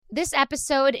This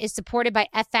episode is supported by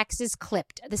FX's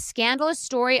Clipped, the scandalous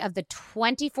story of the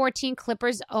 2014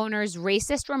 Clippers owner's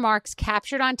racist remarks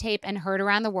captured on tape and heard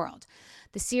around the world.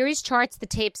 The series charts the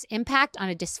tape's impact on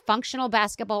a dysfunctional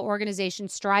basketball organization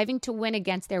striving to win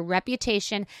against their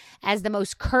reputation as the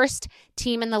most cursed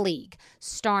team in the league,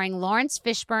 starring Lawrence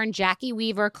Fishburne, Jackie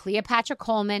Weaver, Cleopatra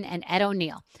Coleman, and Ed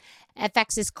O'Neill.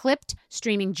 FX's Clipped,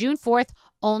 streaming June 4th,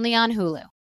 only on Hulu.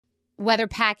 Whether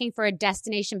packing for a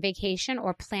destination vacation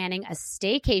or planning a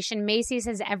staycation, Macy's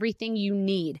has everything you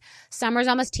need. Summer's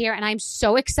almost here, and I'm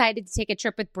so excited to take a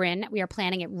trip with Bryn. We are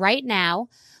planning it right now.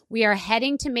 We are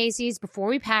heading to Macy's before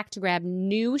we pack to grab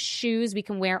new shoes we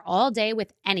can wear all day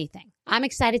with anything. I'm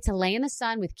excited to lay in the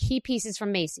sun with key pieces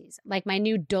from Macy's, like my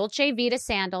new Dolce Vita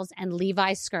sandals and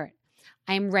Levi's skirt.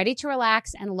 I am ready to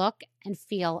relax and look and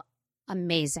feel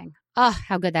amazing. Oh,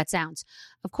 how good that sounds.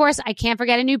 Of course, I can't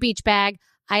forget a new beach bag.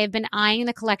 I have been eyeing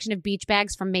the collection of beach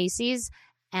bags from Macy's,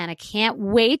 and I can't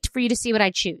wait for you to see what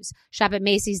I choose. Shop at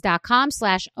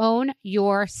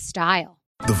Macy's.com/ownyourstyle.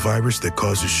 The virus that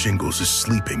causes shingles is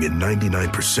sleeping in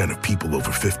 99% of people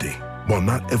over 50. While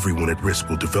not everyone at risk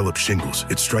will develop shingles,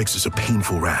 it strikes as a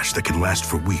painful rash that can last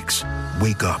for weeks.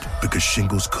 Wake up, because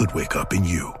shingles could wake up in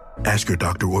you. Ask your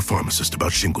doctor or pharmacist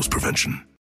about shingles prevention.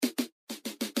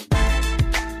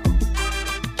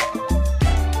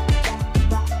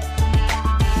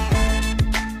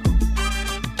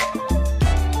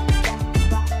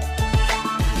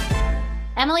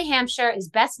 Emily Hampshire is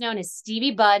best known as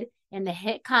Stevie Budd in the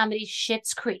hit comedy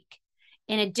Schitt's Creek.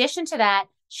 In addition to that,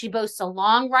 she boasts a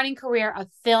long-running career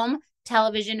of film,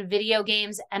 television, video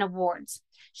games, and awards.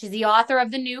 She's the author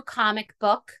of the new comic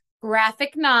book,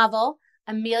 graphic novel,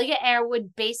 Amelia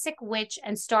Earwood, Basic Witch,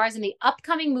 and stars in the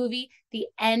upcoming movie, The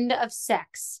End of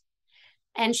Sex.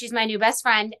 And she's my new best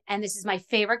friend, and this is my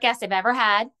favorite guest I've ever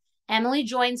had. Emily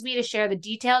joins me to share the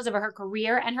details of her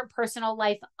career and her personal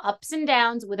life ups and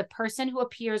downs with a person who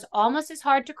appears almost as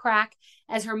hard to crack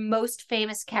as her most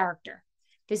famous character.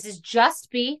 This is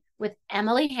Just Be with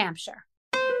Emily Hampshire.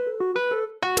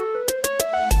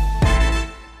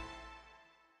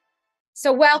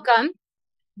 So welcome.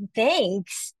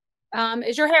 Thanks.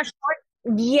 Is your hair short?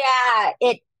 Yeah,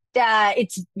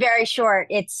 it's very short.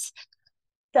 It's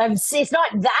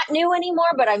not that new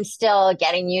anymore, but I'm still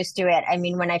getting used to it. I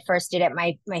mean, when I first did it,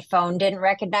 my phone didn't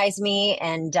recognize me,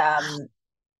 and yeah.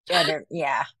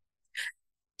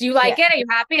 Do you like it? Are you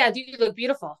happy? I think you look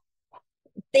beautiful.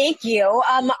 Thank you.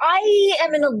 I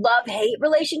am in a love-hate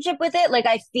relationship with it. Like,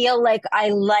 I feel like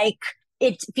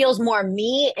it feels more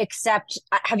me, except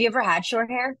have you ever had short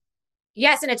hair?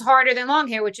 Yes, and it's harder than long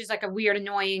hair, which is like a weird,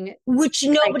 annoying. Which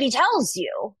nobody tells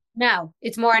you. No,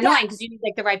 it's more annoying because you need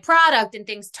like the right product and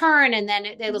things turn and then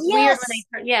they look weird when they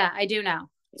turn. Yeah, I do know.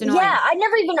 It's annoying. Yeah, I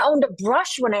never even owned a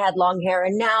brush when I had long hair,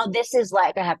 and now this is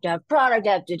like I have to have product.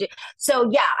 I have to do.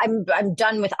 So yeah, I'm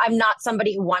done with. I'm not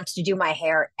somebody who wants to do my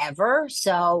hair ever,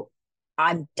 so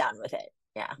I'm done with it.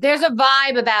 Yeah. There's a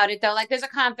vibe about it though. Like there's a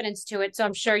confidence to it. So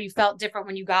I'm sure you felt different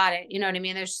when you got it. You know what I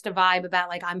mean? There's just a vibe about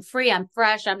like I'm free, I'm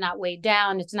fresh, I'm not weighed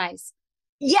down. It's nice.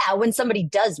 Yeah, when somebody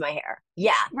does my hair.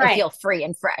 Yeah, right. I feel free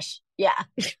and fresh. Yeah.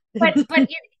 but who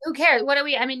cares? What do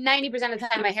we, I mean, 90% of the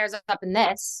time my hair's up in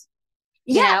this.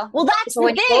 Yeah. You know? Well, that's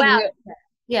the thing.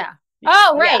 Yeah.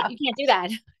 Oh, right. Yeah. You can't do that.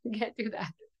 You can't do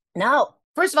that. No.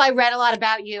 First of all, I read a lot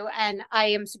about you and I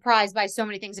am surprised by so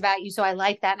many things about you. So I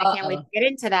like that. And I can't wait to get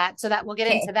into that. So that we'll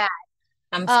get into that.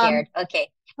 I'm scared. Okay.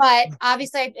 But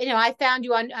obviously, I found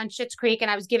you on Schitt's Creek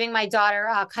and I was giving my daughter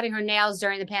cutting her nails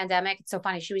during the pandemic. It's so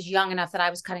funny. She was young enough that I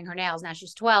was cutting her nails. Now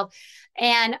she's 12.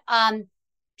 And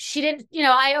she didn't,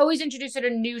 I always introduce her to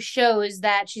new shows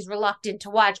that she's reluctant to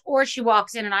watch, or she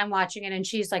walks in and I'm watching it and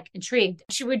she's like intrigued.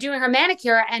 She was doing her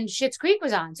manicure and Schitt's Creek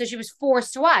was on. So she was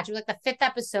forced to watch. It was like the 5th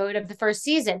episode of the first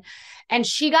season. And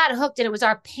she got hooked and it was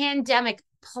our pandemic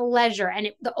pleasure.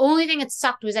 And the only thing that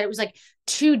sucked was that it was like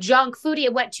too junk foody.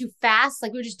 It went too fast.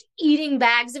 Like we were just eating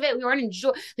bags of it. We weren't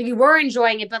we were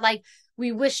enjoying it, but like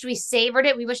we wished we savored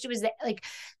it. We wished it was like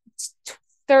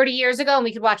 30 years ago and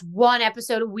we could watch one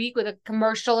episode a week with a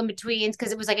commercial in between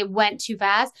because it was like it went too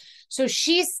fast. So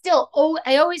she's still,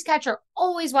 I always catch her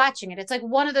always watching it. It's like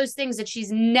one of those things that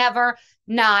she's never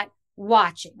not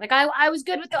watching. Like I was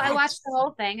good with I watched the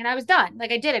whole thing and I was done.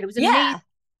 Like I did it. It was amazing.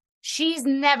 She's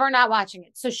never not watching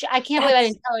it. So I can't believe I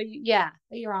didn't tell you. Yeah,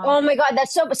 that you're on. Oh my God.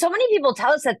 That's so many people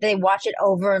tell us that they watch it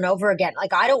over and over again.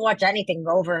 Like I don't watch anything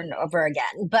over and over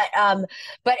again, but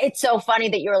it's so funny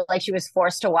that you're like, she was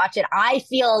forced to watch it. I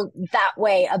feel that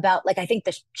way about I think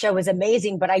the show was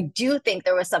amazing, but I do think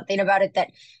there was something about it that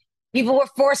people were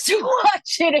forced to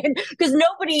watch it because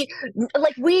nobody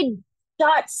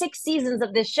shot 6 seasons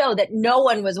of this show that no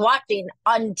one was watching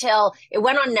until it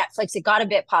went on Netflix. It got a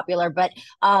bit popular, but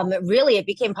really it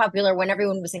became popular when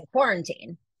everyone was in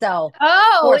quarantine. So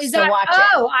Oh, is forced to that? watch it.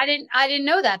 Oh, I didn't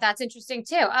know that. That's interesting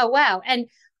too. Oh, wow. And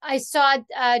I saw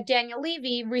Daniel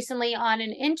Levy recently on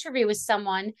an interview with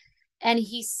someone, and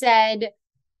he said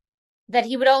that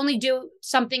he would only do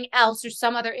something else or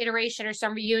some other iteration or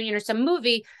some reunion or some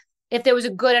movie if there was a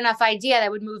good enough idea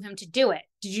that would move him to do it.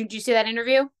 Did you see that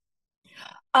interview?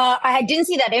 I didn't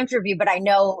see that interview, but I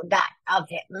know that of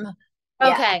him.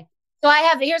 Yeah. Okay. So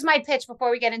here's my pitch before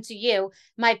we get into you.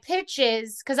 My pitch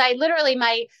is because I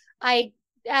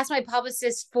asked my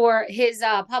publicist for his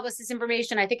publicist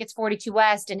information. I think it's 42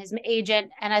 West and his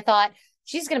agent. And I thought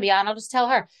she's going to be on. I'll just tell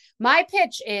her. My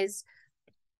pitch is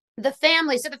the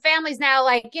family. So the family's now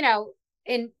like,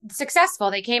 in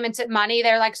successful. They came into money.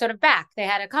 They're like sort of back. They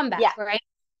had a comeback, Yeah. right?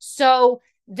 So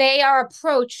they are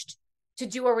approached to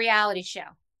do a reality show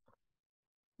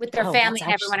with their family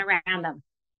and everyone around them.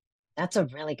 That's a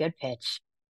really good pitch.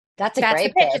 That's a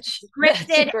great pitch. It's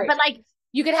scripted, but like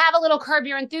you could have a little Curb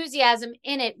Your Enthusiasm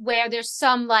in it where there's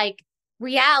some like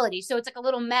reality. So it's like a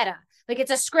little meta. Like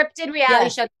it's a scripted reality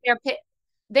show.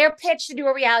 They're pitched to do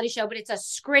a reality show, but it's a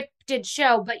scripted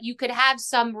show. But you could have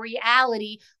some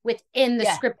reality within the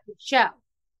scripted show.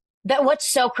 But what's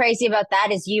so crazy about that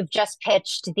is you've just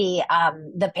pitched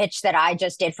the pitch that I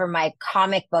just did for my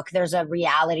comic book. There's a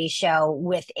reality show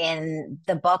within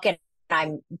the book, and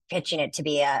I'm pitching it to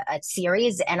be a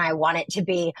series, and I want it to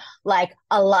be like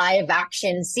a live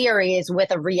action series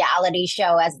with a reality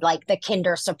show as like the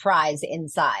Kinder Surprise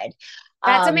inside.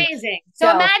 That's amazing. So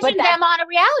imagine them on a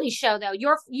reality show, though.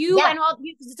 And all,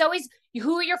 because it's always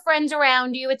who are your friends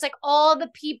around you. It's like all the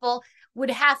people would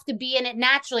have to be in it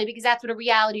naturally because that's what a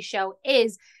reality show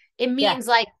is. It means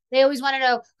like they always want to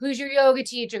know who's your yoga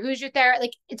teacher, who's your therapist.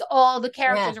 Like it's all the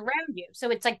characters around you.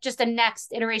 So it's like just a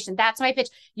next iteration. That's my pitch.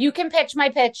 You can pitch my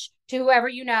pitch to whoever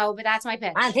you know, but that's my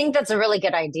pitch. I think that's a really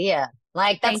good idea.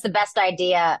 Like that's the best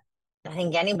idea I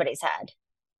think anybody's had.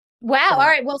 Wow. All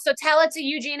right. Well, so tell it to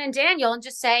Eugene and Daniel and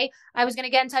just say, I was going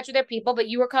to get in touch with their people, but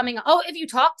you were coming. Oh, if you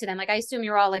talk to them, like I assume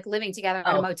you're all like living together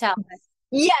in a motel.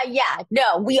 Yeah.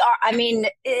 No, we are. I mean,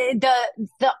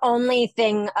 the only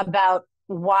thing about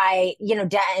why,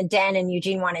 Dan and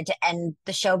Eugene wanted to end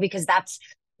the show because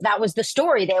that was the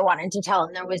story they wanted to tell.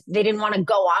 And they didn't want to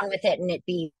go on with it and it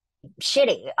be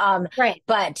shitty. Right.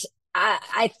 But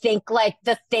I think like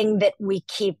the thing that we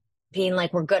keep being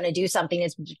like we're going to do something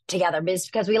is together is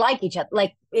because we like each other.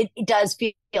 Like it does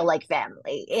feel like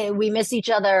family. We miss each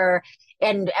other,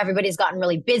 and everybody's gotten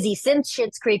really busy since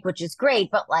Schitt's Creek, which is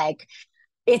great. But like,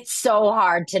 it's so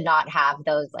hard to not have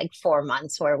those like 4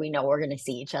 months where we know we're going to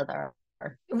see each other.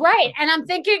 Right. And I'm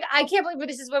thinking, I can't believe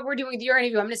this is what we're doing with your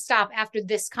interview. I'm going to stop after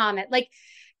this comment. Like,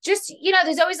 just,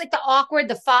 there's always like the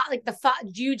awkward,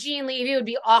 Eugene Levy would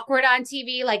be awkward on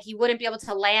TV. Like he wouldn't be able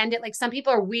to land it. Like some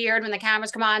people are weird when the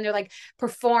cameras come on. They're like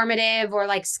performative or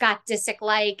like Scott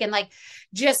Disick-like, and like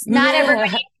just not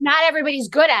everybody's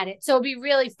good at it. So it'd be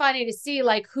really funny to see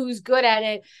like who's good at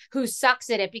it, who sucks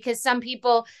at it, because some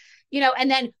people,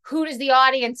 and then who does the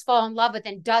audience fall in love with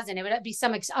and doesn't? It would be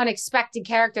some unexpected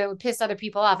character that would piss other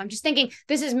people off. I'm just thinking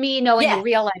this is me knowing the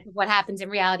real life of what happens in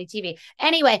reality TV.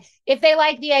 Anyway, if they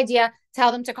like the idea,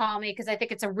 tell them to call me because I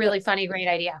think it's a really funny, great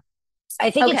idea.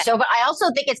 I think it's so, but I also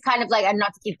think it's kind of like, and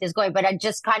not to keep this going, but I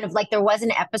just kind of like, there was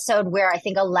an episode where I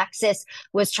think Alexis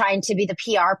was trying to be the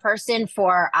PR person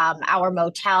for our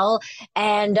motel.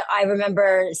 And I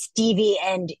remember Stevie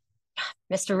and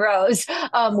Mr. Rose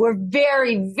were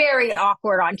very, very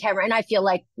awkward on camera. And I feel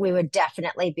like we would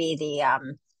definitely be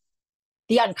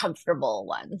the uncomfortable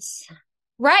ones.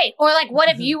 Right. Or like, what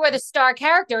if you were the star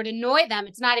character to annoy them?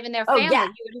 It's not even their family.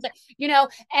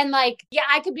 And like,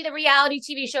 I could be the reality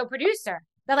TV show producer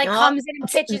that like comes in and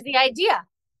pitches the idea.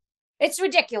 It's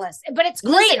ridiculous, but it's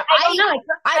great. Listen, I don't know.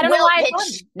 I don't know why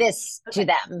pitch this to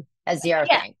them as your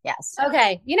thing. Yes.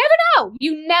 Okay. You never know.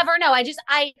 You never know.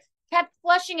 I kept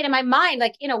flushing it in my mind,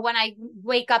 like, when I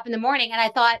wake up in the morning, and I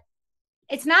thought,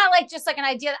 it's not like just like an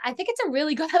idea. I think it's a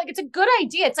really good, like, it's a good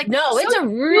idea. It's like, it's a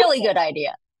really good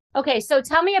idea. Okay. So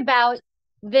tell me about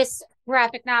this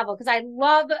graphic novel, because I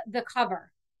love the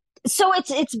cover. So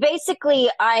it's basically,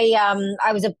 I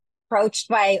was approached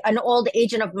by an old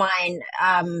agent of mine,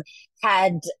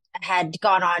 had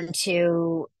gone on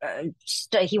to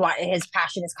his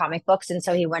passion is comic books, and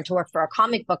so he went to work for a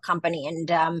comic book company,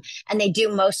 and they do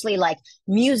mostly like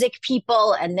music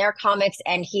people and their comics,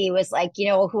 and he was like,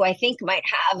 who I think might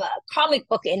have a comic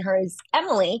book in her is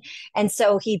Emily, and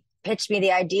so he pitched me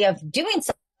the idea of doing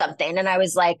something, and I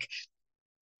was like,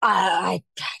 I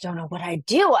don't know what I'd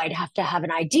do. I'd have to have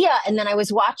an idea. And then I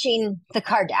was watching the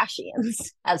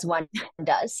Kardashians, as one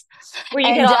does. Where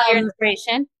you get And all your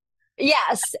inspiration.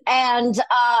 yes, and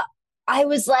I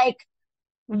was like,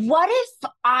 what if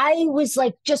I was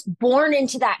like just born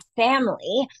into that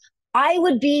family? I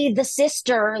would be the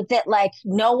sister that like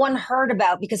no one heard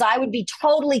about because I would be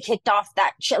totally kicked off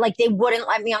that shit. Like they wouldn't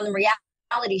let me on the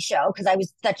reality show because I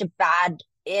was such a bad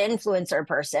influencer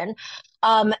person.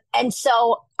 And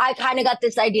so I kind of got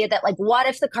this idea that like, what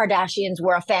if the Kardashians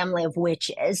were a family of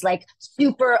witches, like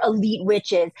super elite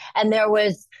witches, and there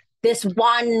was this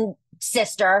one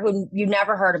sister who you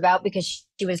never heard about because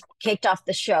she was kicked off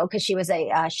the show because she was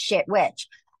a shit witch.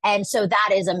 And so that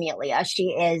is Amelia. She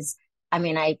is, I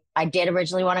mean, I did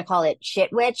originally want to call it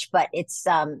shit witch, but it's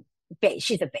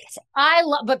she's a basic.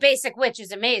 But basic witch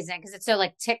is amazing because it's so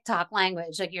like TikTok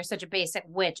language. Like you're such a basic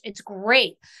witch. It's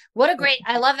great.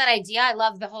 I love that idea. I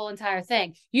love the whole entire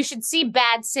thing. You should see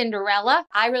Bad Cinderella.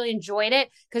 I really enjoyed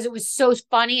it because it was so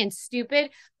funny and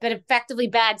stupid, but effectively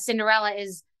Bad Cinderella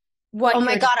is what. Oh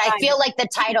my God. I feel like the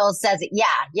title says it. Yeah.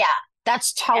 Yeah.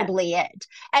 That's totally it.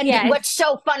 And what's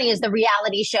so funny is the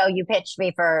reality show you pitched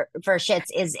me for Shits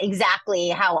is exactly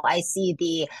how I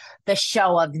see the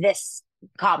show of this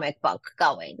comic book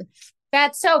going.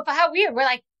 That's so how weird. We're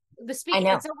like it's so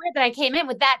weird that I came in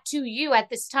with that to you at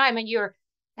this time and you're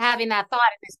having that thought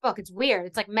in this book. It's weird.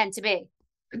 It's like meant to be.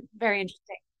 Very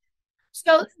interesting.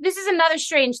 So this is another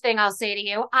strange thing I'll say to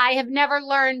you. I have never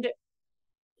learned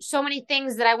so many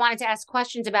things that I wanted to ask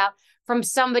questions about from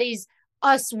somebody's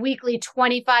Us Weekly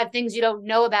 25 things you don't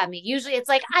know about me. Usually it's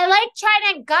like, I like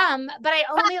China gum, but I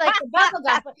only like the bubble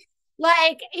gum.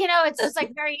 Like, it's just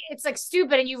like it's like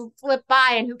stupid and you flip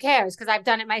by and who cares? Because I've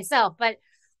done it myself. But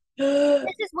this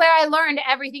is where I learned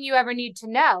everything you ever need to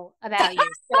know about you.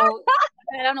 So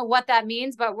I don't know what that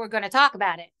means, but we're going to talk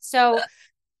about it. So,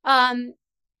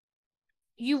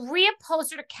 you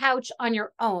reupholstered a couch on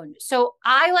your own. So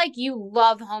I, like you,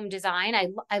 love home design.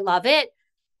 I love it.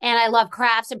 And I love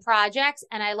crafts and projects.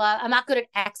 And I'm not good at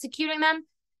executing them.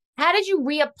 How did you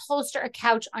reupholster a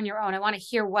couch on your own? I want to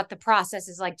hear what the process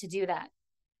is like to do that.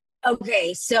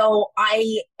 Okay, so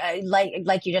I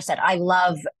like you just said, I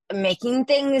love making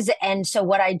things, and so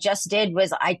what I just did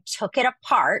was I took it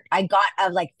apart. I got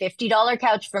a like $50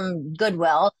 couch from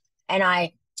Goodwill, and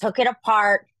I took it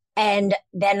apart, and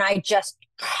then I just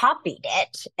copied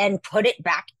it and put it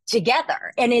back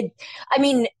together. And I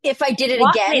mean, if I did it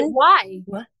again, why?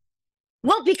 What?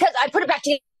 Well, because I put it back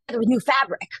together with new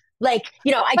fabric. Like,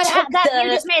 you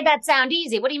just made that sound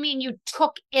easy. What do you mean you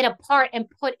took it apart and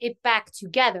put it back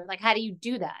together? Like, how do you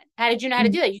do that? How did you know how to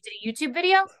do that? You did a YouTube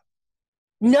video?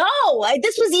 No,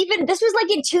 this was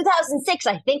like in 2006.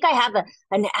 I think I have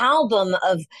an album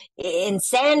of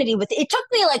insanity it took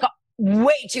me like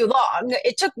way too long.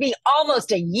 It took me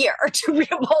almost a year to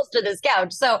reupholster this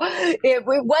couch. So it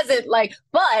wasn't like,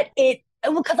 but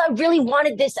because I really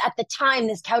wanted this at the time,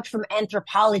 this couch from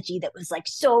Anthropologie that was like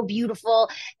so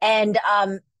beautiful. And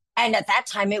at that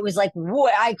time it was like,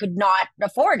 I could not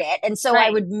afford it. And so I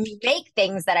would make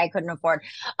things that I couldn't afford.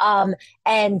 So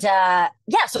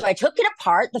I took it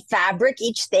apart, the fabric,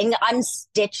 each thing,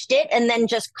 unstitched it, and then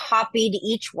just copied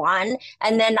each one.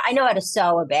 And then I know how to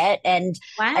sew a bit. And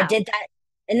I did that.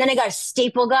 And then I got a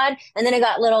staple gun, and then I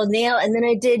got little nail, and then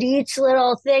I did each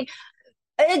little thing.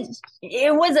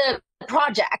 It was a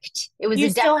project. It was you a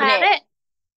still definite. have it?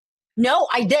 No,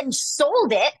 I then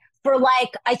sold it for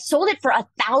I sold it for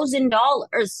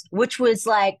 $1,000, which was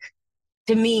like,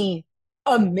 to me,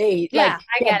 amazing. Yeah,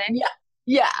 I get it. Yeah,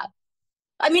 yeah.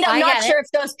 I mean, I'm not sure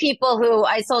if those people who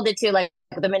I sold it to, like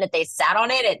the minute they sat on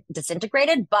it, it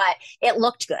disintegrated, but it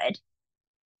looked good.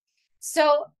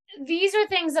 So these are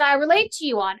things that I relate to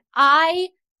you on.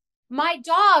 My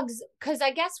dogs, because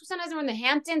I guess sometimes we're in the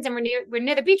Hamptons and we're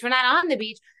near the beach. We're not on the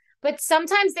beach, but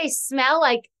sometimes they smell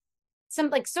like some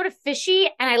like sort of fishy,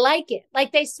 and I like it.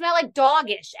 Like they smell like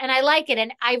doggish, and I like it.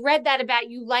 And I read that about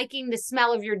you liking the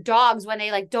smell of your dogs when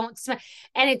they like don't smell.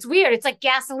 And it's weird. It's like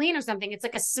gasoline or something. It's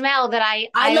like a smell that I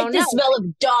like the smell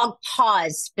of dog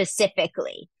paws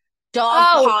specifically.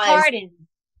 Dog paws. Pardon.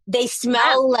 They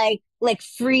smell like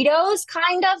Fritos,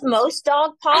 kind of. Most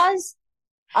dog paws.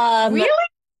 Really?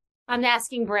 I'm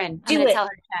asking Bryn. I'm going to tell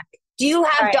her to check. Do you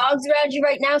have dogs around you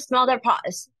right now? Smell their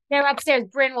paws. They're upstairs.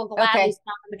 Bryn will gladly smell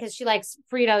them because she likes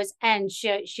Fritos and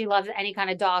she loves any kind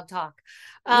of dog talk.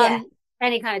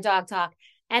 Any kind of dog talk.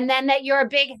 And then that you're a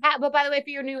big hat. But by the way, for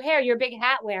your new hair, you're a big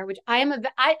hat wearer, which I've been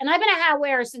a hat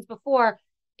wearer since before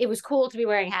it was cool to be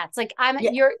wearing hats. Like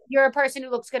Yeah. you're a person who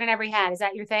looks good in every hat. Is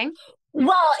that your thing?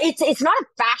 Well, it's not a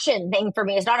fashion thing for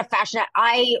me. It's not a fashion.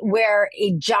 I wear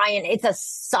a giant, it's a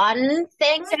sun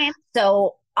thing. Same.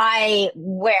 So I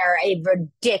wear a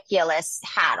ridiculous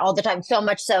hat all the time. So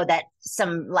much so that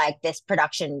some like this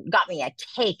production got me a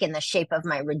cake in the shape of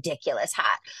my ridiculous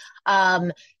hat.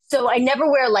 So I never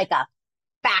wear like a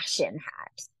fashion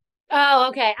hat. Oh,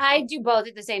 okay. I do both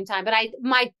at the same time, but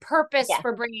my purpose Yeah.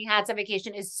 for bringing hats on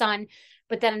vacation is sun,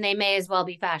 but then they may as well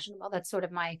be fashionable. That's sort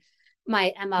of my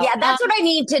MO. Yeah, that's what I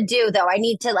need to do though. I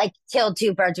need to like kill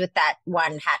two birds with that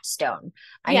one hat stone.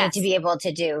 I need to Yes. be able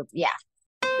to do, yeah.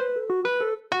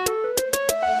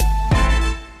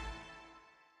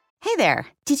 Hey there.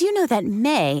 Did you know that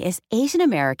May is Asian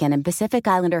American and Pacific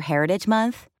Islander Heritage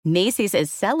Month? Macy's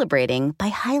is celebrating by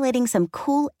highlighting some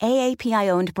cool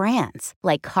AAPI-owned brands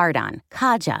like Cardon,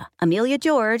 Kaja, Amelia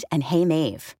George, and Hey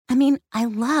Mave. I mean, I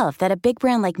love that a big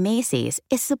brand like Macy's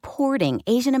is supporting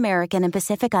Asian American and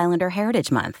Pacific Islander Heritage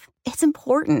Month. It's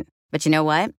important. But you know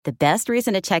what? The best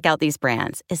reason to check out these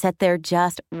brands is that they're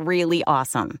just really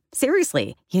awesome.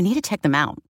 Seriously, you need to check them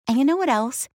out. And you know what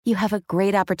else? You have a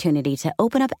great opportunity to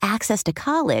open up access to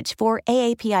college for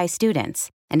AAPI students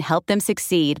and help them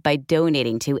succeed by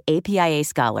donating to APIA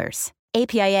Scholars.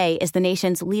 APIA is the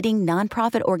nation's leading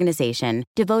nonprofit organization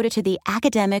devoted to the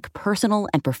academic, personal,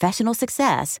 and professional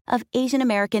success of Asian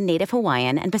American, Native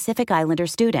Hawaiian, and Pacific Islander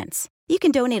students. You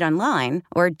can donate online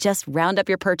or just round up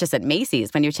your purchase at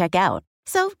Macy's when you check out.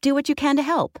 So do what you can to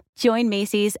help. Join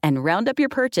Macy's and round up your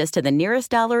purchase to the nearest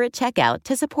dollar at checkout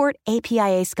to support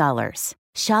APIA Scholars.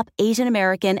 Shop Asian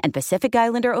American and Pacific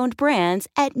Islander-owned brands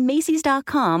at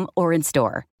Macy's.com or in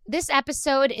store. This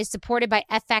episode is supported by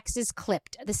FX's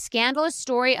Clipped, the scandalous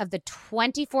story of the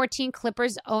 2014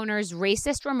 Clippers owner's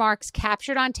racist remarks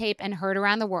captured on tape and heard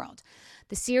around the world.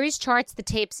 The series charts the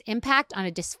tape's impact on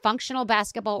a dysfunctional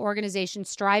basketball organization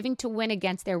striving to win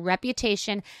against their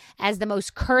reputation as the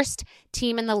most cursed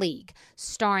team in the league,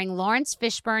 starring Lawrence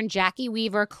Fishburne, Jackie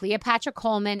Weaver, Cleopatra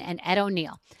Coleman, and Ed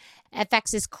O'Neill.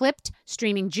 FX's Clipped,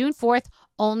 streaming June 4th,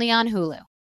 only on Hulu.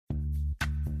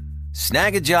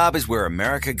 Snag a Job is where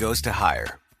America goes to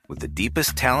hire, with the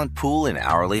deepest talent pool in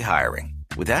hourly hiring.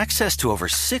 With access to over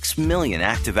 6 million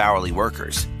active hourly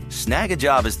workers, Snag a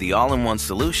Job is the all-in-one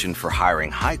solution for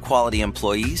hiring high-quality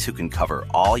employees who can cover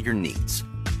all your needs.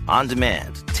 On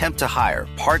demand, temp to hire,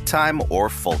 part-time or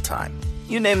full-time.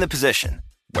 You name the position.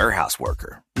 Warehouse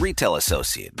worker, retail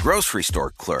associate, grocery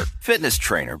store clerk, fitness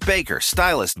trainer, baker,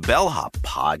 stylist, bellhop,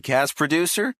 podcast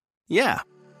producer. Yeah,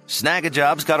 Snag a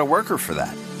Job's got a worker for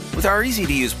that. With our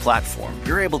easy-to-use platform,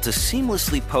 you're able to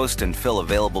seamlessly post and fill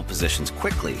available positions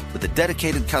quickly with a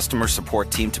dedicated customer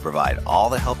support team to provide all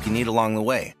the help you need along the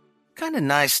way. Kind of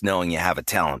nice knowing you have a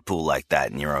talent pool like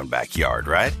that in your own backyard,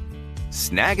 right?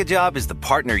 Snag a Job is the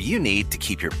partner you need to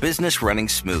keep your business running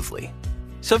smoothly.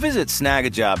 So visit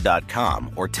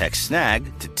snagajob.com or text snag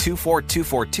to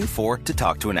 242424 to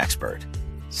talk to an expert.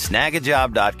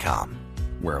 Snagajob.com,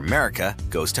 where America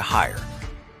goes to hire.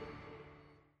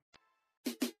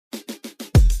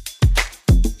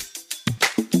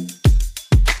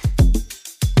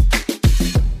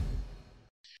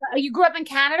 You grew up in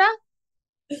Canada?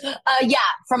 Yeah,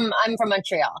 I'm from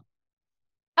Montreal.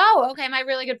 Oh, okay. My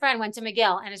really good friend went to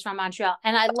McGill and is from Montreal.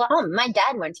 And I love. Oh, my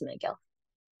dad went to McGill.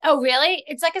 Oh, really?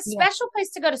 It's like a Yeah. special place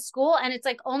to go to school, and it's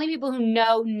like only people who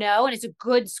know, and it's a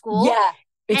good school. Yeah,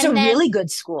 it's And a then- really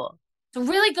good school. It's a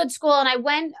really good school. And I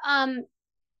went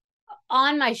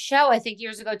on my show, I think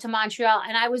years ago, to Montreal,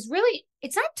 and I was really,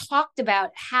 it's not talked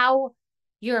about how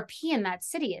European that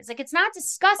city is. Like, it's not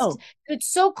discussed. Oh. It's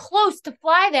so close to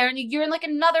fly there, and you're in like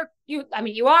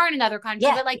you are in another country,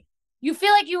 Yeah. but like you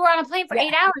feel like you were on a plane for Yeah.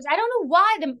 8 hours. I don't know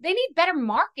why. They need better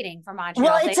marketing for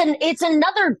Montreal. Well, it's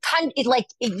another kind. Like,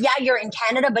 yeah, you're in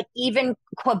Canada, but even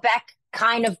Quebec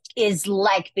kind of is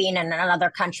like being in another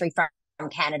country from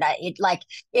Canada.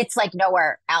 It's like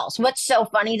nowhere else. What's so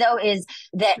funny though is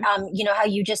that you know how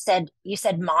you said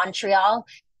Montreal.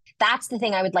 That's the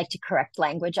thing I would like to correct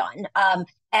language on.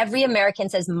 Every American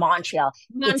says Montreal.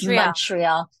 It's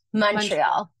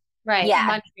Montreal. Right. Yeah.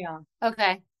 Montreal.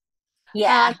 Okay.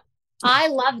 Yeah. I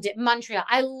loved it. Montreal.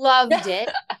 I loved it.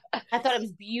 I thought it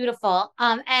was beautiful.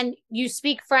 And you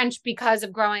speak French because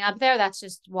of growing up there. That's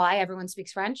just why everyone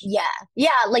speaks French. Yeah. Yeah.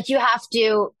 Like you have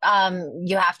to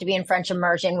be in French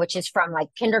immersion, which is from like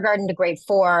kindergarten to grade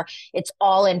 4. It's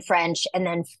all in French. And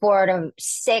then 4 to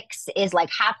 6 is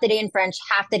like half the day in French,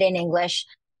 half the day in English.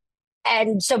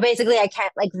 And so basically I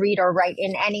can't like read or write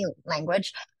in any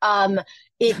language.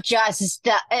 It just,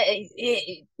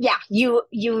 yeah,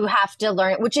 you have to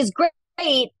learn it, which is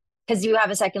great because you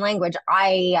have a second language.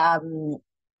 I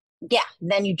yeah,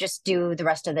 then you just do the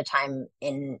rest of the time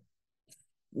in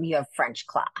you have French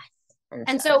class and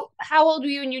And stuff. so how old were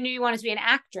you when you knew you wanted to be an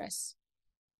actress?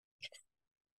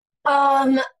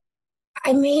 Um,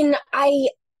 I mean, I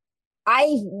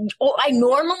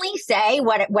normally say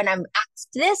when I'm asked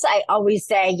this, I always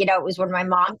say, it was when my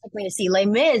mom took me to see Les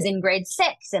Mis in grade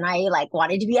 6, and I like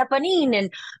wanted to be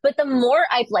Eponine. But the more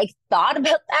I've like thought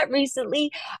about that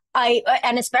recently,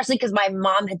 and especially because my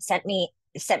mom had sent me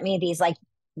these like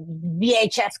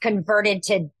VHS converted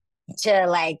to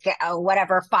like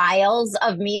whatever files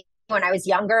of me when I was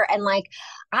younger, and like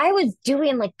I was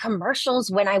doing like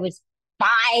commercials when I was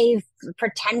 5,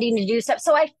 pretending to do stuff.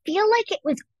 So I feel like it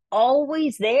was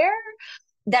always there,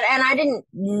 and I didn't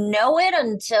know it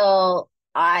until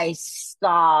I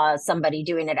saw somebody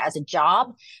doing it as a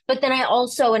job. But then I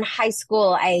also in high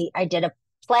school I did a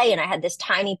play, and I had this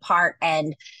tiny part,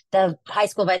 and the high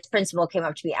school vice principal came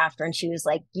up to me after, and she was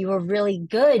like, "You were really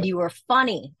good, you were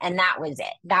funny." And that was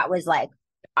it. That was like,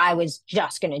 I was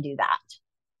just going to do that.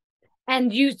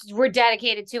 And you were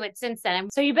dedicated to it since then.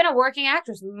 So you've been a working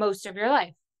actress most of your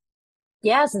life.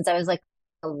 Yeah, since I was like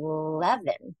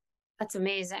 11. That's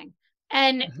amazing.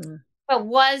 And Mm-hmm. but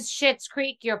was Schitt's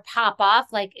Creek your pop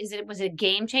off? Like, was it a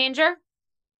game changer?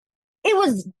 It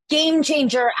was game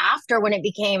changer after when it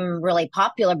became really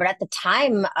popular, but at the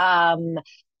time, I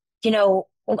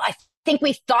think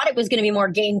we thought it was going to be more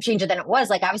game changer than it was.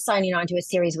 Like I was signing on to a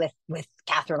series with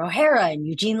Catherine O'Hara and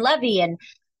Eugene Levy, and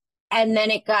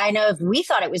then it kind of, we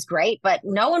thought it was great, but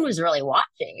no one was really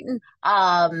watching.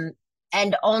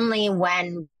 And only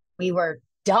when we were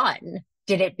done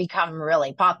did it become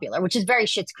really popular, which is very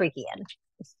Schitt's Creekian.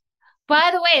 By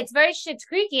the way, it's very Schitt's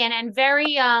Creekian and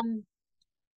very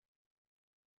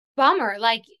bummer.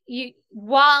 Like you,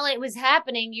 while it was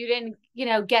happening, you didn't,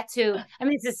 get to. I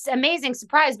mean, it's an amazing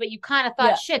surprise, but you kind of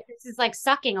thought, Yeah. shit, this is like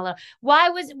sucking a little. Why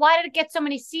did it get so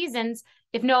many seasons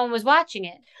if no one was watching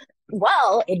it?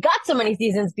 Well, it got so many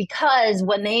seasons because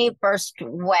when they first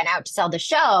went out to sell the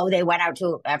show, they went out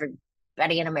to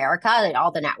everybody in America,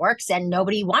 all the networks, and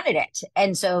nobody wanted it.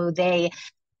 And so they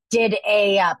did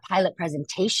a pilot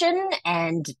presentation,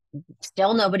 and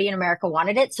still nobody in America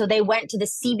wanted it. So they went to the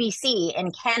CBC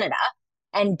in Canada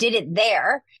and did it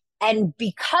there. And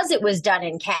because it was done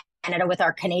in Canada with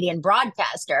our Canadian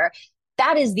broadcaster,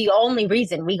 that is the only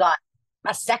reason we got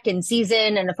a second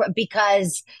season, and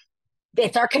because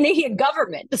it's our Canadian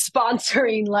government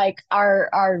sponsoring like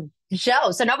our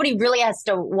show. So nobody really has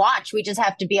to watch. We just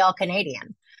have to be all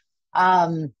Canadian.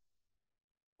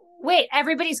 Wait,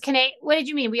 everybody's Canadian. What did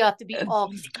you mean? We all have to be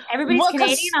all everybody's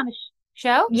Canadian on the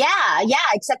show? Yeah,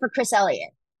 except for Chris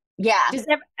Elliott. Yeah. Is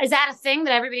that a thing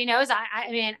that everybody knows? I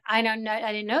mean, I don't know.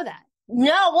 I didn't know that.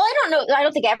 No, well, I don't know. I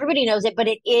don't think everybody knows it, but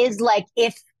it is like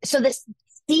this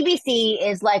CBC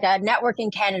is like a network in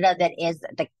Canada that is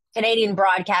the Canadian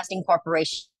Broadcasting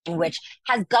Corporation, which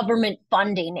has government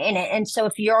funding in it. And so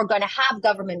if you're going to have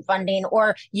government funding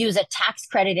or use a tax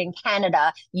credit in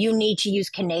Canada, you need to use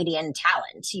Canadian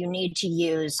talent. You need to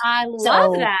use. I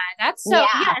love that. That's so,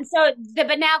 yeah. And so,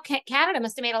 but now Canada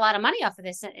must have made a lot of money off of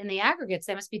this in the aggregates.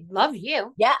 They must love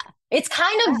you. Yeah. It's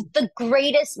kind of the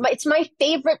greatest. It's my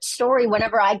favorite story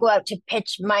whenever I go out to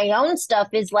pitch my own stuff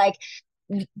is like,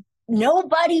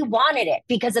 nobody wanted it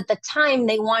because at the time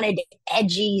they wanted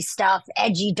edgy stuff,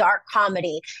 edgy, dark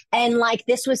comedy. And like,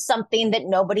 this was something that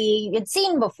nobody had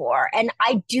seen before. And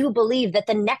I do believe that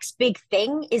the next big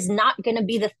thing is not going to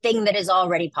be the thing that is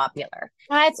already popular.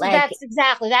 That's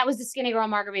exactly. That was the Skinny Girl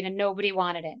Margarita. Nobody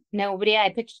wanted it. Nobody. I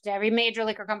pitched to every major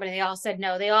liquor company. They all said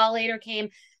no. They all later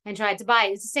came and tried to buy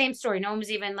it. It's the same story. No one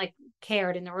was even like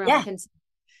cared in the room. Yeah.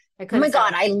 Oh my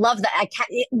God, I love that.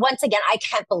 Once again, I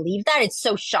can't believe that. It's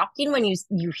so shocking when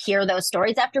you hear those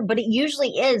stories after, but it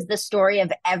usually is the story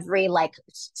of every like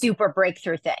super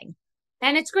breakthrough thing.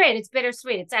 And it's great. It's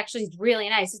bittersweet. It's actually really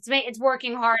nice. It's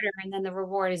working harder, and then the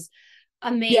reward is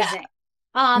amazing.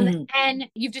 Yeah. And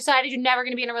you've decided you're never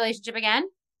going to be in a relationship again?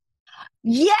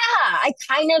 Yeah, I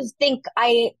kind of think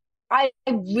I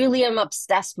really am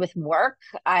obsessed with work.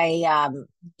 I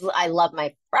love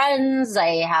my friends.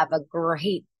 I have a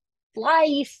great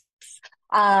life.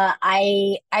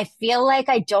 I feel like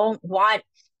I don't want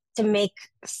to make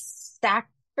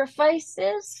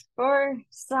sacrifices for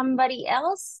somebody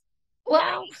else.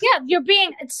 Well, yeah,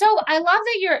 it's so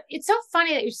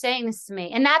funny that you're saying this to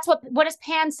me. And that's what does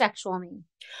pansexual mean?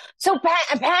 So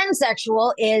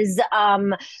pansexual is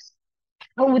there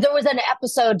was an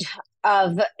episode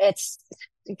of there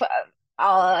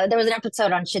was an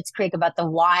episode on Schitt's Creek about the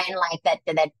wine, like that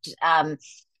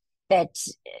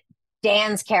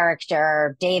Dan's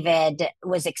character, David,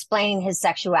 was explaining his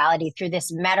sexuality through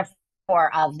this metaphor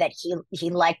of that he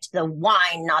liked the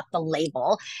wine, not the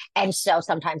label. And so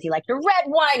sometimes he liked a red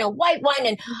wine, a white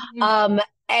wine.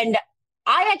 And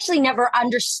I actually never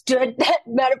understood that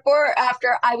metaphor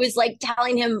after I was like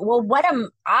telling him, well, what am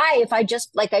I if I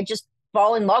just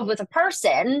fall in love with a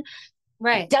person?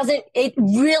 Right. It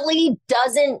really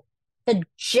doesn't, the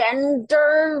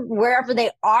gender, wherever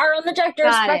they are on the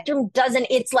gender spectrum, doesn't,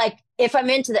 it's like, if I'm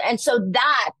into the, and so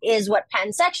that is what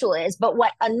pansexual is. But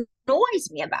what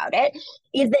annoys me about it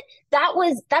is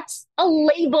that's a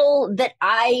label that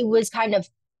I was kind of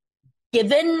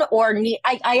given or need.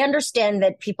 I understand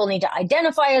that people need to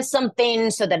identify as something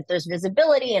so that there's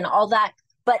visibility and all that.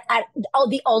 But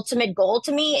the ultimate goal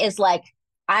to me is like,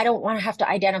 I don't want to have to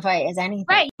identify as anything.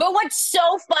 Right. But what's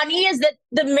so funny is that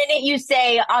the minute you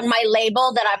say on my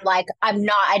label that I'm like, I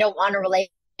don't want a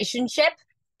relationship,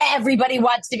 everybody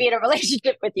wants to be in a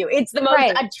relationship with you. It's the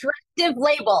most attractive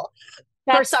label.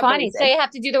 That's funny. Reason. So you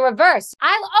have to do the reverse.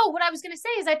 What I was going to say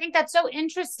is I think that's so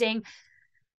interesting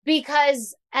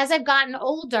because as I've gotten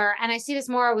older and I see this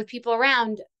more with people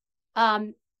around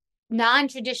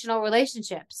non-traditional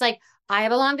relationships, like I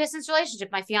have a long distance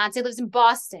relationship. My fiance lives in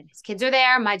Boston. His kids are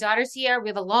there. My daughter's here. We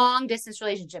have a long distance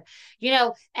relationship,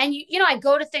 and I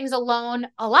go to things alone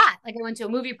a lot. Like I went to a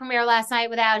movie premiere last night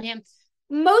without him.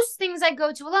 Most things I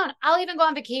go to alone. I'll even go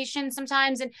on vacation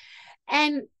sometimes.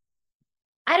 And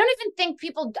I don't even think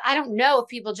I don't know if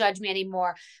people judge me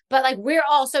anymore, but like we're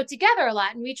also together a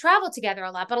lot and we travel together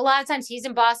a lot. But a lot of times he's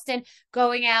in Boston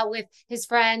going out with his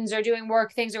friends or doing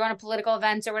work things or going to political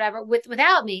events or whatever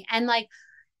without me. And like,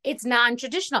 it's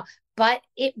non-traditional, but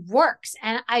it works.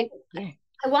 And I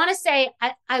want to say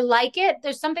I like it.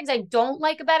 There's some things I don't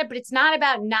like about it, but it's not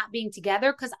about not being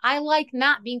together because I like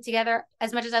not being together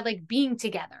as much as I like being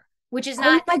together, which is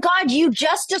not. Oh my God, you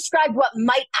just described what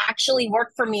might actually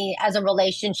work for me as a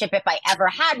relationship if I ever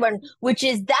had one, which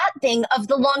is that thing of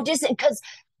the long distance. Because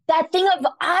that thing of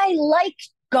I like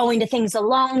going to things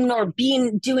alone or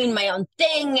doing my own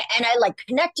thing, and I like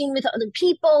connecting with other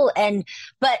people,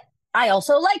 but I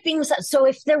also like being with. So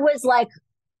if there was like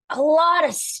a lot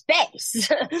of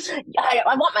space,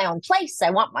 I want my own place. I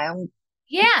want my own.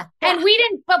 Yeah. And we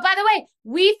didn't, but by the way,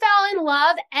 we fell in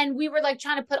love and we were like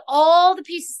trying to put all the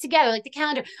pieces together, like the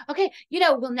calendar. Okay.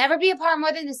 We'll never be apart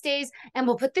more than this days. And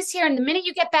we'll put this here. And the minute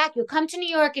you get back, you'll come to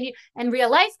New York and real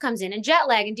life comes in and jet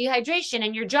lag and dehydration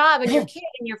and your job and your kid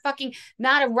and you're fucking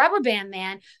not a rubber band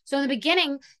man. So in the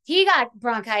beginning, he got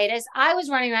bronchitis. I was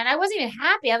running around. I wasn't even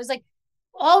happy. I was like,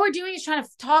 all we're doing is trying to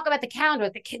talk about the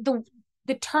calendar.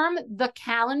 The term the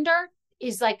calendar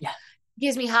is like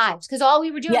gives me hives because all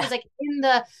we were doing was like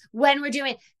when we're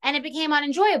doing, and it became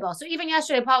unenjoyable. So even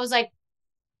yesterday, Paul was like,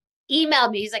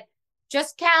 emailed me. He's like,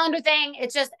 just calendar thing.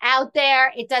 It's just out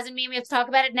there. It doesn't mean we have to talk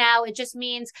about it now. It just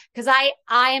means because I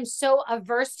am so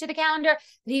averse to the calendar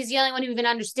that he's the only one who even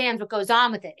understands what goes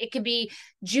on with it. It could be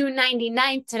June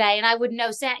 99th today, and I wouldn't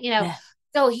know.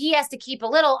 So he has to keep a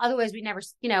little, otherwise we never,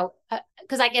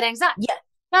 because I get anxiety. Yeah.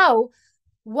 So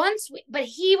but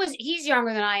he's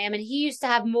younger than I am, and he used to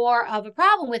have more of a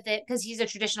problem with it because he's a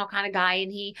traditional kind of guy,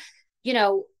 and he,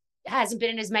 hasn't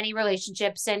been in as many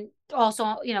relationships, and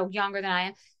also, younger than I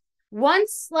am.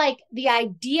 Once like the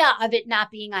idea of it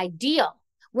not being ideal,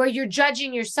 where you're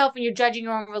judging yourself and you're judging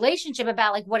your own relationship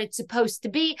about like what it's supposed to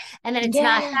be, and then it's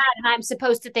not that, and I'm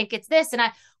supposed to think it's this, and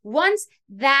once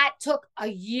that took a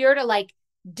year to like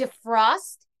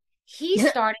defrost, he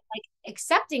started like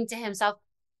accepting to himself,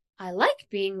 I like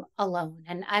being alone,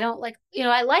 and I don't like,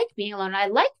 I like being alone. I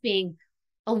like being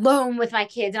alone with my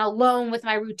kids and alone with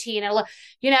my routine and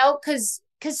because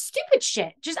stupid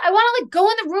shit. Just I want to like go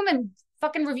in the room and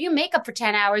fucking review makeup for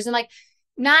 10 hours and like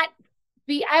not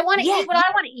be. I want to eat what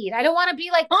I want to eat. I don't want to be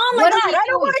like, oh my God, I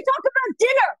don't want to talk about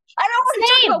dinner. I don't want to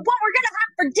talk about what we're gonna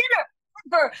have for dinner.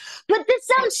 But this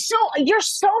sounds you're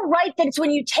so right that it's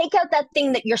when you take out that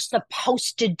thing that you're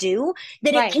supposed to do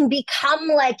that it can become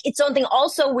like its own thing.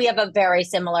 Also, we have a very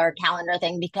similar calendar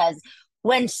thing because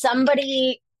when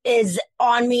somebody is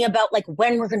on me about like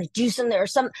when we're going to do something or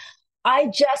something, I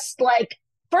just like,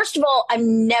 first of all,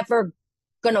 I'm never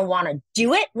going to want to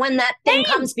do it when that thing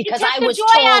comes because I was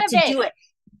told to do it.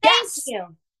 Thank you.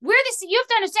 You have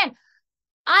to understand.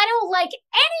 I don't like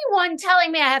anyone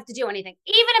telling me I have to do anything,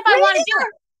 even if I want to do it.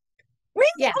 Really?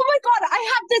 Yeah. Oh my God. I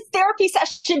have this therapy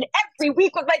session every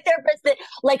week with my therapist that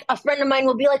like a friend of mine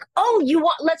will be like, oh,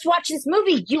 let's watch this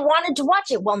movie. You wanted to watch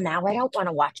it. Well, now I don't want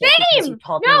to watch it. Because you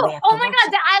told me we have to watch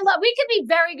it. We could be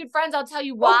very good friends. I'll tell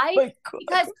you why.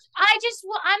 Because I'm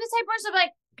the type of person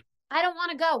like, I don't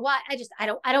want to go. Why? I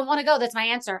don't want to go. That's my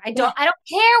answer. I don't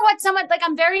care what someone, like,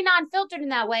 I'm very non-filtered in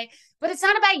that way, but it's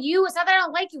not about you. It's not that I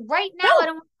don't like you right now. No. I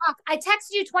don't want to talk. I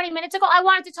texted you 20 minutes ago. I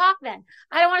wanted to talk then.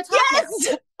 I don't want to talk.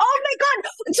 Yes. Now. Oh my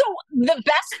God. So the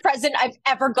best present I've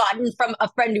ever gotten from a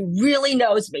friend who really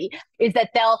knows me is that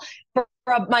they'll, for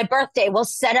my birthday, we'll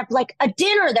set up like a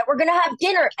dinner that we're going to have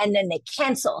dinner, and then they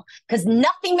cancel, because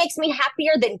nothing makes me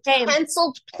happier than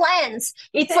canceled plans.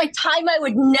 It's like time I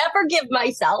would never give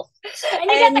myself. And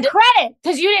you get the credit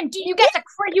because you get you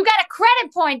got a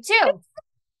credit point too.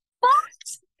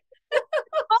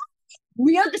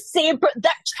 We are the same,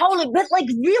 that totally, but like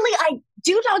really, I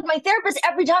do talk to my therapist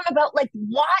every time about like,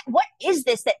 what is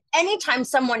this that anytime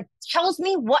someone tells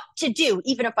me what to do,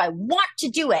 even if I want to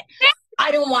do it,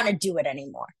 I don't want to do it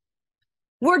anymore.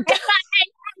 We're done.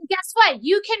 And guess what?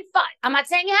 You can find, I'm not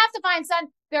saying you have to find some,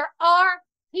 there are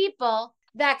people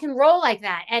that can roll like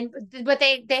that, but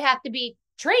they have to be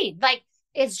trained. Like,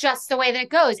 it's just the way that it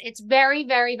goes. It's very,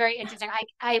 very, very interesting.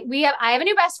 I have a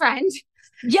new best friend.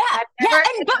 Yeah,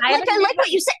 I like what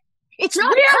you said. It's not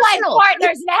we're personal. Like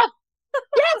partners now.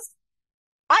 Yes,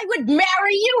 I would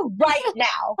marry you right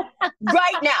now.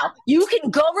 Right now, you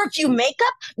can go review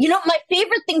makeup. You know, my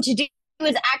favorite thing to do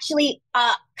is actually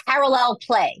parallel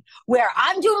play, where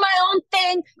I'm doing my own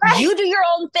thing, you do your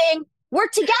own thing. We're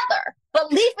together,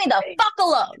 but leave me the fuck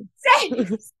alone.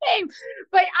 Same.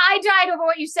 But I died over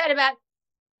what you said about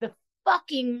the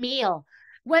fucking meal.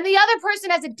 When the other person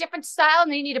has a different style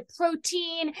and they need a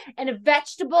protein and a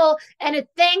vegetable and a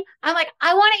thing, I'm like,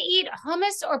 I want to eat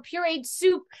hummus or pureed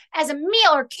soup as a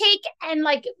meal, or cake and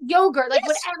like yogurt, like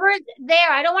whatever is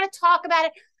there. I don't want to talk about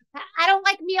it. I don't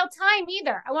like meal time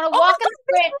either. I want to walk in the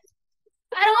fridge.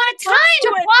 I don't want time.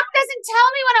 The walk doesn't tell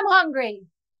me when I'm hungry.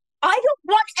 I don't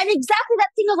want, and exactly that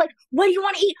thing of like, what do you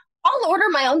want to eat? I'll order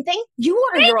my own thing. You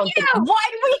order your own thing. Why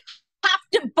do we have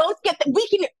to both get that? We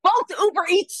can both Uber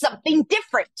eat something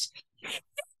different.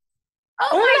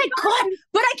 Oh my God.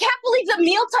 But I can't believe the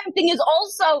mealtime thing is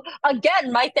also,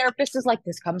 again, my therapist is like,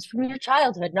 this comes from your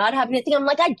childhood, not having anything. I'm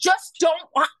like, I just don't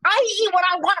want, I eat what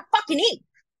I want to fucking eat.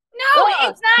 No,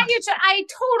 it's not your child. I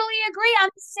totally agree. I'm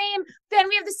the same. Then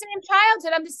we have the same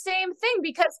childhood. I'm the same thing,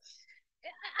 because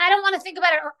I don't want to think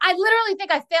about it. Or I literally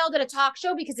think I failed at a talk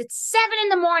show because it's 7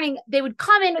 a.m. They would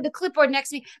come in with a clipboard next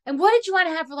to me. And what did you want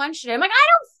to have for lunch today? I'm like, I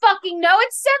don't fucking know.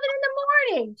 It's 7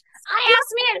 a.m. I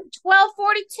asked me at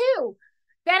 12:42.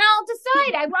 Then I'll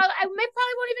decide. I probably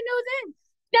won't even know then.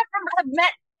 Never have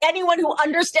met anyone who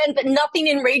understands that nothing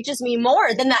enrages me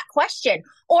more than that question.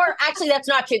 Or actually, that's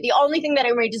not true. The only thing that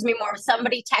enrages me more is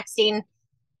somebody texting,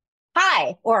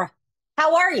 hi, or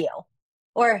how are you?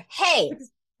 Or hey.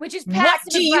 Which is passive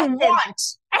what do you want?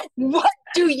 What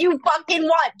do you fucking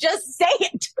want? Just say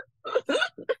it.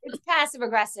 It's passive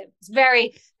aggressive. It's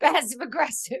very passive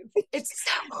aggressive.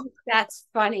 That's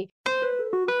funny.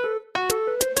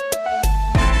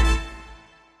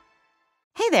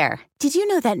 Hey there. Did you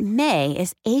know that May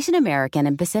is Asian American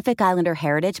and Pacific Islander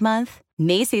Heritage Month?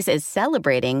 Macy's is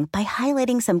celebrating by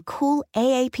highlighting some cool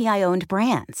AAPI-owned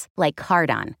brands like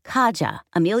Cardon, Kaja,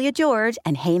 Amelia George,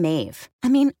 and Hey Mave. I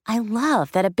mean, I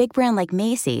love that a big brand like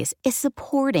Macy's is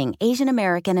supporting Asian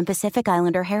American and Pacific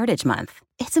Islander Heritage Month.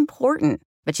 It's important.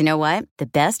 But you know what? The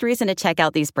best reason to check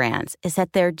out these brands is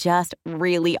that they're just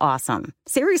really awesome.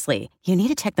 Seriously, you need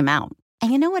to check them out.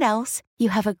 And you know what else? You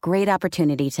have a great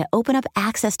opportunity to open up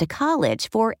access to college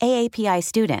for AAPI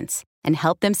students and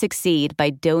help them succeed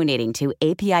by donating to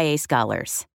APIA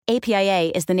Scholars.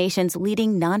 APIA is the nation's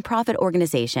leading nonprofit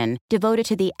organization devoted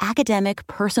to the academic,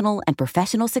 personal, and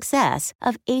professional success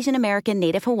of Asian American,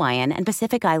 Native Hawaiian, and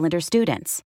Pacific Islander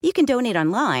students. You can donate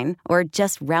online or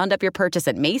just round up your purchase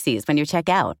at Macy's when you check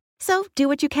out. So do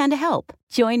what you can to help.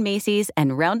 Join Macy's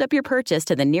and round up your purchase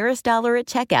to the nearest dollar at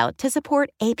checkout to support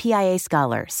APIA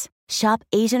Scholars. Shop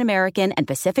Asian American and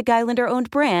Pacific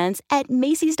Islander-owned brands at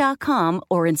Macys.com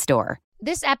or in store.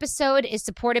 This episode is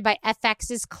supported by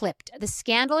FX's Clipped, the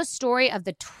scandalous story of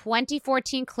the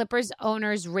 2014 Clippers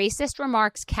owner's racist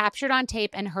remarks captured on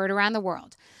tape and heard around the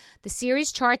world. The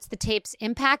series charts the tape's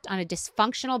impact on a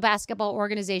dysfunctional basketball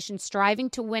organization striving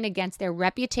to win against their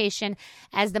reputation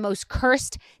as the most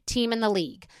cursed team in the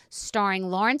league,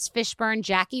 starring Lawrence Fishburne,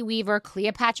 Jackie Weaver,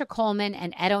 Cleopatra Coleman,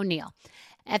 and Ed O'Neill.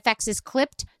 FX is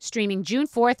Clipped, streaming June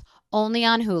 4th, only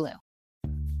on Hulu.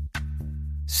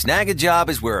 Snag a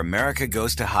job is where America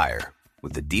goes to hire,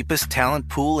 with the deepest talent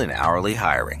pool in hourly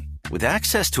hiring. With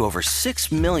access to over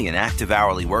 6 million active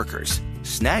hourly workers,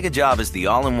 Snag a Job is the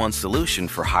all-in-one solution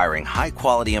for hiring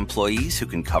high-quality employees who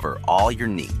can cover all your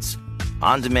needs.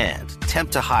 On demand,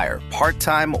 temp to hire,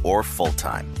 part-time or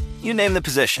full-time. You name the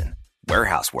position,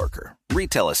 Warehouse worker,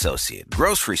 retail associate,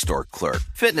 grocery store clerk,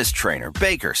 fitness trainer,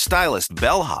 baker, stylist,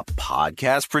 bellhop,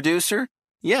 podcast producer?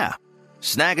 Yeah,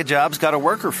 Snag a Job's got a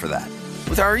worker for that.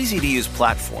 With our easy-to-use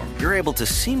platform, you're able to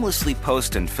seamlessly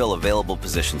post and fill available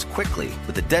positions quickly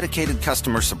with a dedicated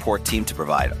customer support team to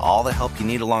provide all the help you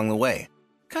need along the way.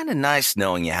 Kind of nice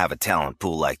knowing you have a talent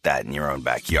pool like that in your own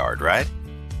backyard, right?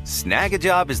 Snag a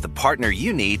Job is the partner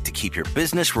you need to keep your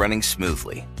business running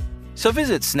smoothly. So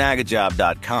visit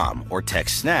snagajob.com or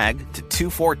text snag to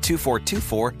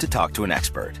 242424 to talk to an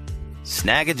expert.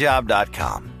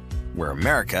 Snagajob.com, where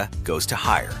America goes to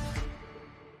hire.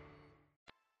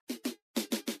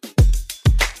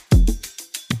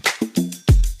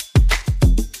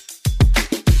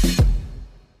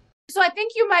 So I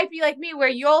think you might be like me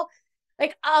where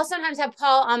I'll sometimes have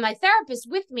Paul on my therapist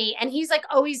with me, and he's like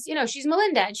always, she's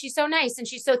Melinda and she's so nice and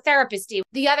she's so therapist-y.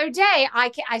 The other day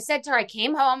I said to her, I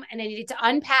came home and I needed to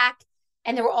unpack,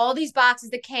 and there were all these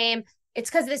boxes that came. It's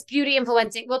because of this beauty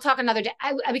influencing. We'll talk another day.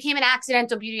 I became an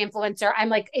accidental beauty influencer. I'm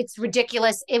like, it's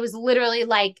ridiculous. It was literally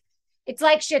it's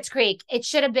like Schitt's Creek. It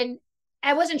should have been,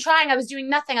 I wasn't trying. I was doing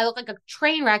nothing. I looked like a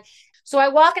train wreck. So I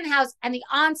walk in the house and the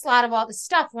onslaught of all the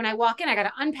stuff. When I walk in, I got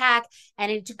to unpack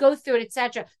and to go through it,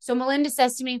 etc. So Melinda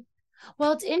says to me,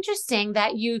 well, it's interesting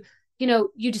that you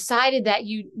decided that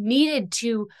you needed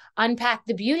to unpack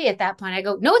the beauty at that point. I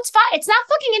go, no, it's fine. It's not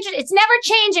fucking interesting. It's never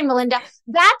changing, Melinda.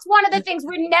 That's one of the things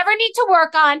we never need to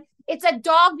work on. It's a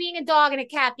dog being a dog and a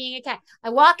cat being a cat. I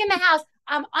walk in the house.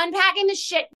 I'm unpacking the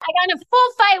shit. I got in a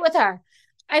full fight with her.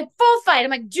 Full fight.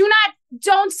 I'm like,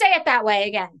 don't say it that way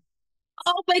again.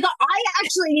 Oh my God. I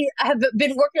actually have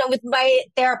been working with my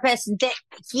therapist that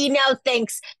he now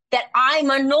thinks that I'm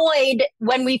annoyed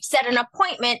when we've set an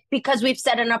appointment because we've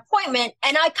set an appointment.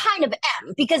 And I kind of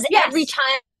am, because every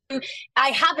time I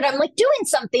have it, I'm like doing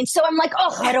something. So I'm like,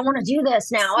 oh, I don't want to do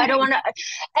this now. I don't want to.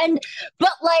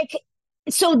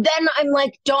 So then I'm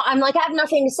like, I have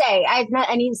nothing to say.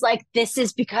 And he's like, this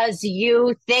is because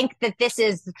you think that this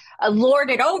is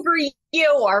lorded over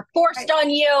you or forced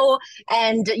on you,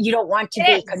 and you don't want to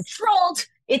be controlled.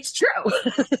 It's true.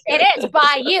 It is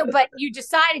by you, but you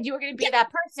decided you were going to be that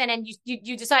person, and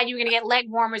you decided you were going to get leg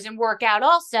warmers and work out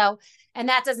also. And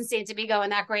that doesn't seem to be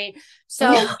going that great. So,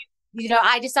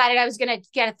 I decided I was going to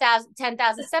get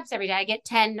 10,000 steps every day. I get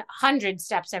 100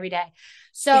 steps every day.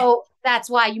 So that's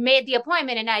why you made the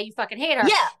appointment, and now you fucking hate her.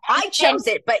 Yeah, I chose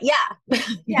it, but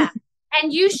yeah.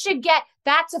 And you should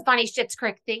that's a funny Schitt's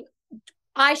Creek thing.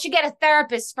 I should get a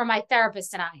therapist for my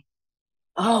therapist and I.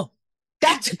 Oh,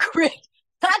 that's a great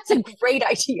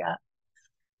idea.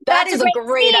 That is a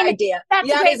great idea. That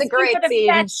is a great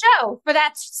scene. For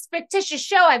that fictitious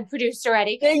show I've produced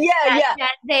already. They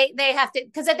have to,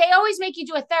 because they always make you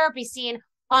do a therapy scene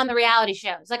on the reality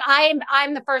shows. Like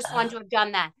I'm the first one to have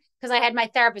done that, because I had my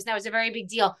therapist. And that was a very big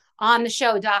deal on the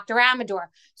show, Dr. Amador.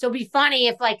 So it'd be funny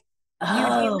if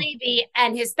Eugene Levy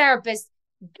and his therapist,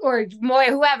 or Moya,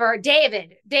 whoever,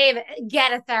 David,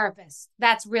 get a therapist.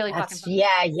 That's really fucking funny.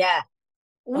 Yeah.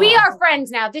 We are friends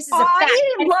now. This is a fact.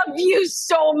 I love you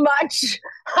so much.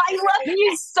 I love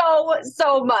you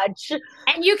so much.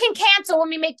 And you can cancel when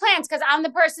we make plans, because I'm the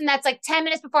person that's like 10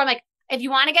 minutes before. I'm like, if you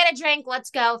want to get a drink,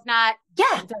 let's go. If not,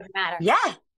 it doesn't matter. Yeah.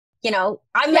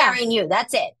 I'm marrying you.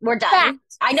 That's it. We're done. Fact.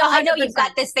 I know you've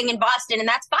got this thing in Boston, and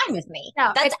that's fine with me.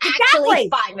 No, that's actually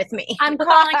fine with me. I'm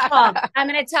calling Paul. I'm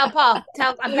going to tell Paul.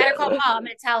 I'm going to call Paul. I'm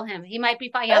going to tell him. He might be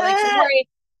fine. Yeah, don't worry.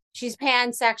 She's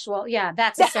pansexual. Yeah,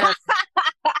 that's a service.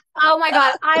 Oh my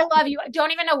God. I love you. I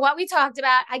don't even know what we talked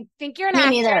about. I think you're an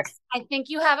actress. Neither. I think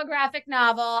you have a graphic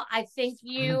novel. I think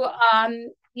you,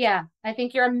 I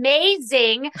think you're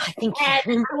amazing. And I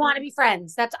want to be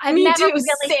friends. I've never really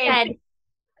said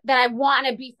that I want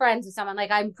to be friends with someone. Like,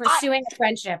 I'm pursuing a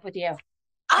friendship with you.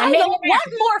 I don't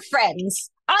want more friends.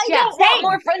 I don't want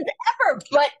more friends ever,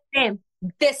 but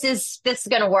this is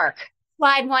going to work.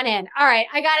 Slide one in. All right.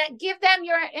 I got to give them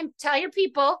tell your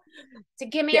people to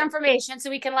give me your information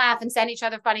so we can laugh and send each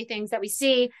other funny things that we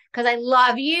see, because I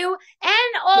love you. And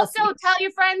also tell your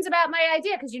friends about my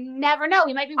idea, because you never know.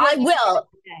 We might be. I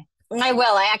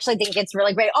will. I actually think it's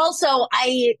really great. Also,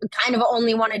 I kind of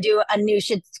only want to do a new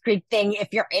Schitt's Creek thing if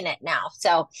you're in it now.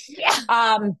 So,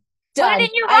 put it in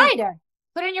your rider.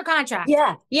 Put it in your contract.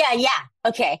 Yeah.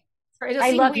 Okay.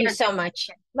 I love you so much.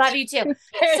 Love you too.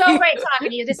 So great talking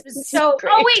to you. This was so.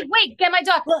 Oh wait, get my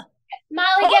dog.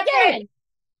 Molly, get Bryn.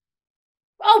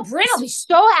 Oh, Bryn will be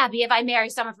so happy if I marry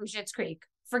someone from Schitt's Creek.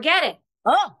 Forget it.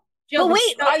 Oh, but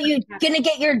wait, are you gonna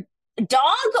get your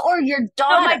dog or your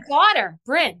daughter? Oh, my daughter,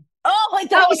 Bryn. Oh, I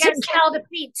thought we got to smell the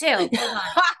feet too.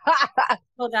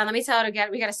 Hold on. Let me tell her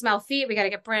we got to smell feet. We got to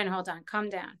get Bryn. Hold on. Calm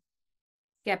down.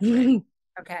 Get Bryn.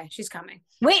 Okay, she's coming.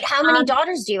 Wait, how many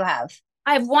daughters do you have?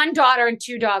 I have 1 daughter and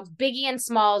 2 dogs, Biggie and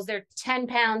Smalls. They're 10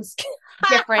 pounds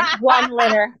different. 1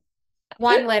 litter.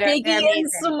 1 litter. Biggie and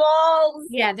Smalls.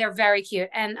 Yeah, they're very cute.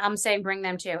 And I'm saying bring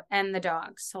them too. And the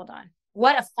dogs. Hold on.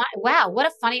 What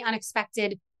a funny,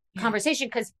 unexpected conversation.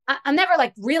 Because I'm never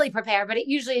like really prepared, but it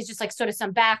usually is just like sort of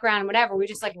some background, whatever. We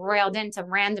just like railed into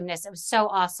randomness. It was so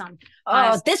awesome.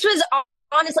 This was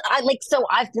honestly,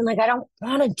 I've been like, I don't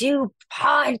want to do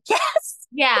podcasts.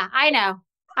 Yeah, I know.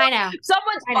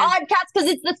 Someone's podcast, because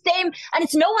it's the same, and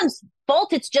it's no one's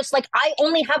fault. It's just like, I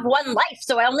only have one life,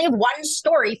 so I only have one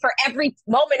story for every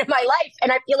moment of my life,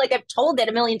 and I feel like I've told it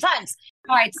a million times.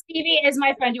 All right, Stevie is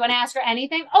my friend. Do you want to ask her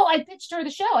anything? Oh, I pitched her the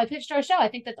show. I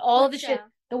think that's all of the shit.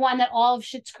 The one that all of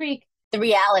Schitt's Creek. The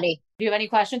reality. Do you have any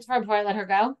questions for her before I let her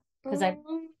go? Because I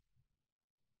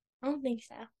don't think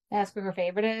so. Ask her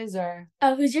favorite is, or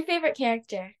who's your favorite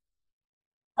character?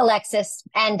 Alexis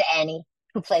and Annie,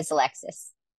 who plays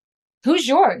Alexis. Who's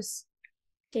yours?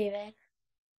 David.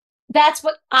 That's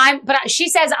what she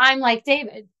says I'm like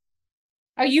David.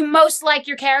 Are you most like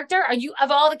your character? Are you,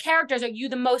 of all the characters, are you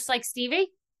the most like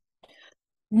Stevie?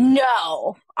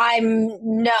 No,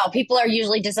 people are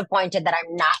usually disappointed that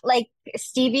I'm not like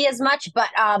Stevie as much, but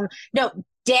no,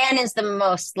 Dan is the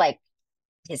most like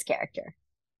his character.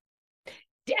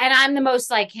 And I'm the most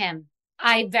like him.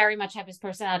 I very much have his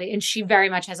personality, and she very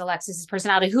much has Alexis's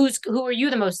personality. Who are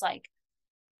you the most like?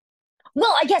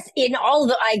 Well, I guess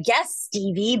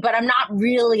Stevie, but I'm not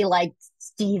really like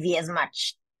Stevie as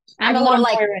much. I'm a little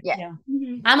like Moira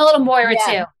too. I'm a little Moira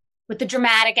too, with the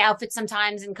dramatic outfits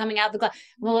sometimes and coming out the glass.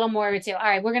 I'm a little Moira too. All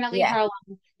right, we're gonna leave her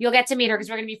alone. You'll get to meet her because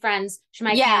we're gonna be friends. She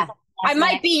might. Yeah, I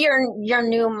might be your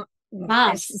new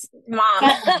mom.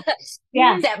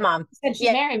 Yeah, stepmom. Said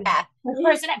she's married. Yeah.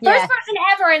 First person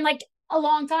ever in like a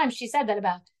long time. She said that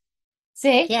about.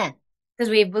 See. Yeah. Because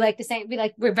we like the same, we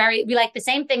like the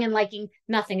same thing and liking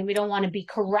nothing, and we don't want to be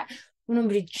correct. We don't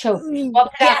want to be choked.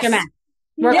 Dr. Matt,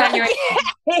 work on your.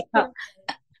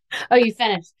 Oh, you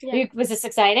finished. Yeah. Was this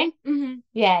exciting? Mm-hmm.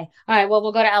 Yay! All right. Well,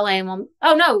 we'll go to LA and we'll.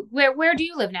 Oh no, where do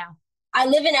you live now? I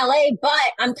live in LA,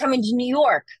 but I'm coming to New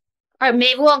York. All right,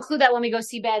 maybe we'll include that when we go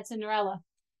see Bad Cinderella,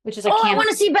 which is like. I want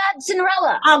to see Bad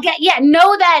Cinderella.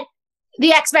 Know that.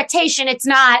 The expectation, it's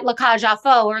not La Cage aux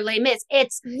Folles or Les Mis.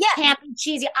 It's campy,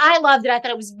 cheesy. I loved it. I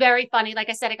thought it was very funny. Like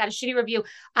I said, I got a shitty review.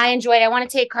 I enjoyed it. I want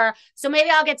to take her. So maybe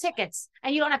I'll get tickets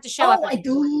and you don't have to show up. Oh, I'd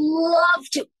love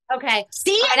to. Okay.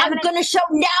 See, right, I'm going to show.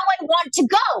 Now I want to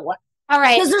go. All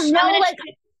right. Because there's no like.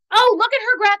 Oh, look at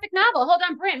her graphic novel. Hold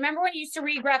on, Bryn. Remember when you used to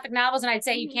read graphic novels and I'd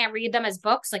say you can't read them as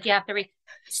books? Like you have to read.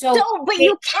 But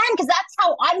you can, because that's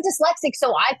how I'm dyslexic.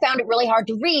 So I found it really hard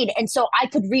to read. And so I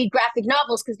could read graphic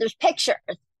novels because there's pictures.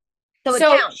 So it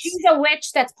counts. She's a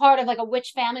witch that's part of like a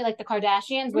witch family, like the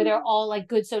Kardashians, where they're all like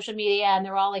good social media and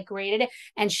they're all like great at it.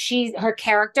 And her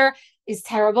character is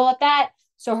terrible at that.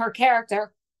 So her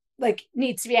character like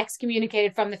needs to be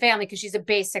excommunicated from the family because she's a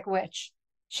basic witch.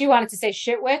 She wanted to say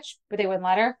shit witch, but they wouldn't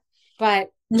let her.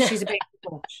 But she's a basic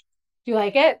witch. Do you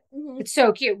like it? Mm-hmm. It's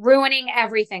so cute. Ruining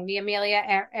everything. The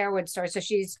Amelia Earhart story. So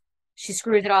she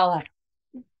screws it all up.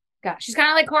 God, she's kind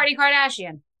of like Kourtney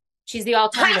Kardashian. She's the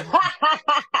alternative one.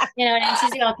 You know what I mean?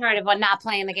 She's the alternative one, not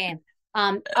playing the game.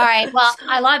 All right. Well,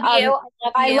 I love you.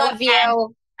 I love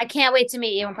you. I can't wait to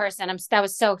meet you in person. That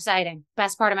was so exciting.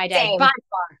 Best part of my day. Same. By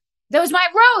far. That was my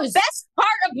rose. Best part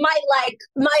of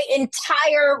my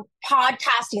entire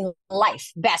podcasting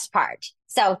life. Best part.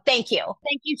 So thank you.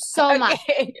 Thank you so much.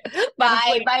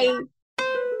 Bye. Bye.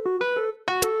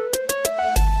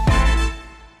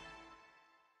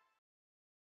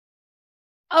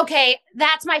 Okay,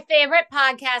 that's my favorite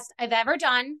podcast I've ever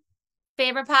done.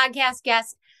 Favorite podcast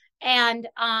guest. And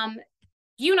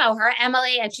you know her,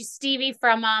 Emily, and she's Stevie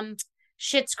from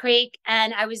Schitt's Creek.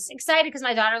 And I was excited because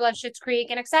my daughter loves Schitt's Creek,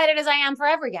 and excited as I am for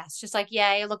every guest. Just like,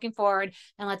 yay, looking forward,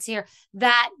 and let's hear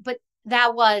that. But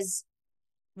that was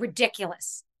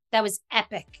ridiculous. That was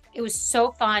epic. It was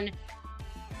so fun,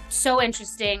 so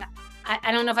interesting.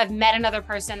 I don't know if I've met another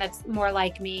person that's more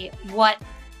like me. What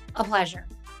a pleasure.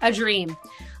 A dream.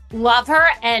 Love her,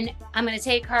 and I'm going to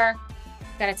take her.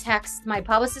 Got to text my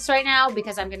publicist right now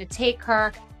because I'm going to take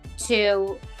her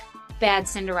to Bad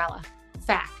Cinderella.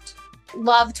 Fact.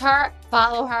 Loved her.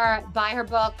 Follow her. Buy her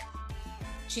book.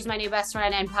 She's my new best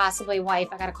friend and possibly wife.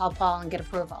 I got to call Paul and get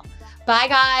approval. Bye,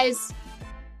 guys.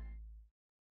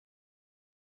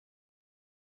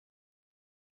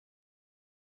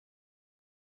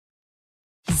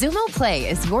 Zumo Play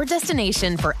is your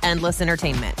destination for endless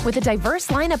entertainment. With a diverse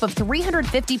lineup of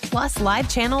 350 plus live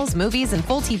channels, movies, and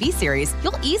full TV series,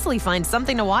 you'll easily find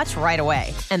something to watch right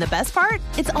away. And the best part?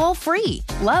 It's all free.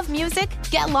 Love music?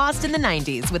 Get lost in the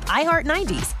 90s with iHeart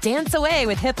 90s, dance away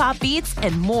with hip-hop beats,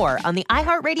 and more on the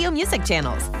iHeartRadio music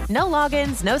channels. No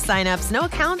logins, no signups, no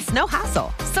accounts, no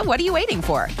hassle. So what are you waiting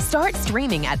for? Start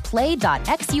streaming at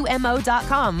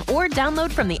play.xumo.com or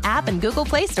download from the app and Google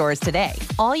Play stores today.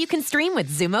 All you can stream with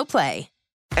Zumo Play.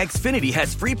 Xfinity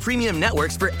has free premium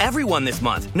networks for everyone this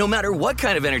month, no matter what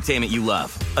kind of entertainment you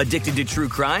love. Addicted to true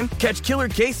crime? Catch killer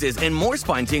cases and more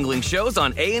spine-tingling shows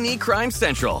on A&E Crime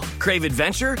Central. Crave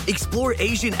adventure? Explore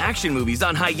Asian action movies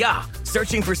on Hi-Ya.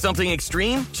 Searching for something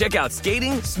extreme? Check out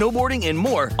skating, snowboarding, and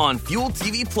more on Fuel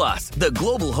TV Plus, the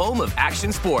global home of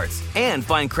action sports. And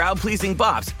find crowd-pleasing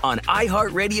bops on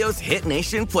iHeartRadio's Hit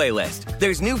Nation playlist.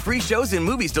 There's new free shows and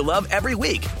movies to love every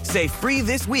week. Say free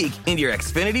this week in your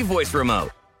Xfinity voice remote.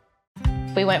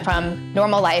 We went from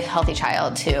normal life, healthy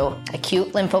child to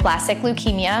acute lymphoblastic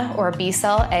leukemia, or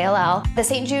B-cell ALL. The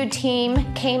St. Jude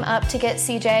team came up to get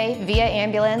CJ via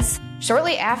ambulance.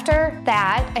 Shortly after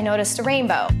that, I noticed a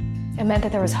rainbow. It meant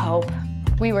that there was hope.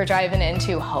 We were driving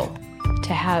into hope.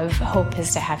 To have hope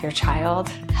is to have your child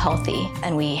healthy,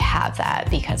 and we have that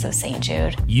because of St.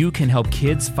 Jude. You can help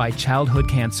kids fight childhood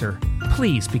cancer.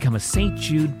 Please become a St.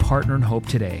 Jude Partner in Hope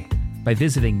today by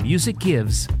visiting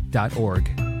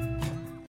musicgives.org.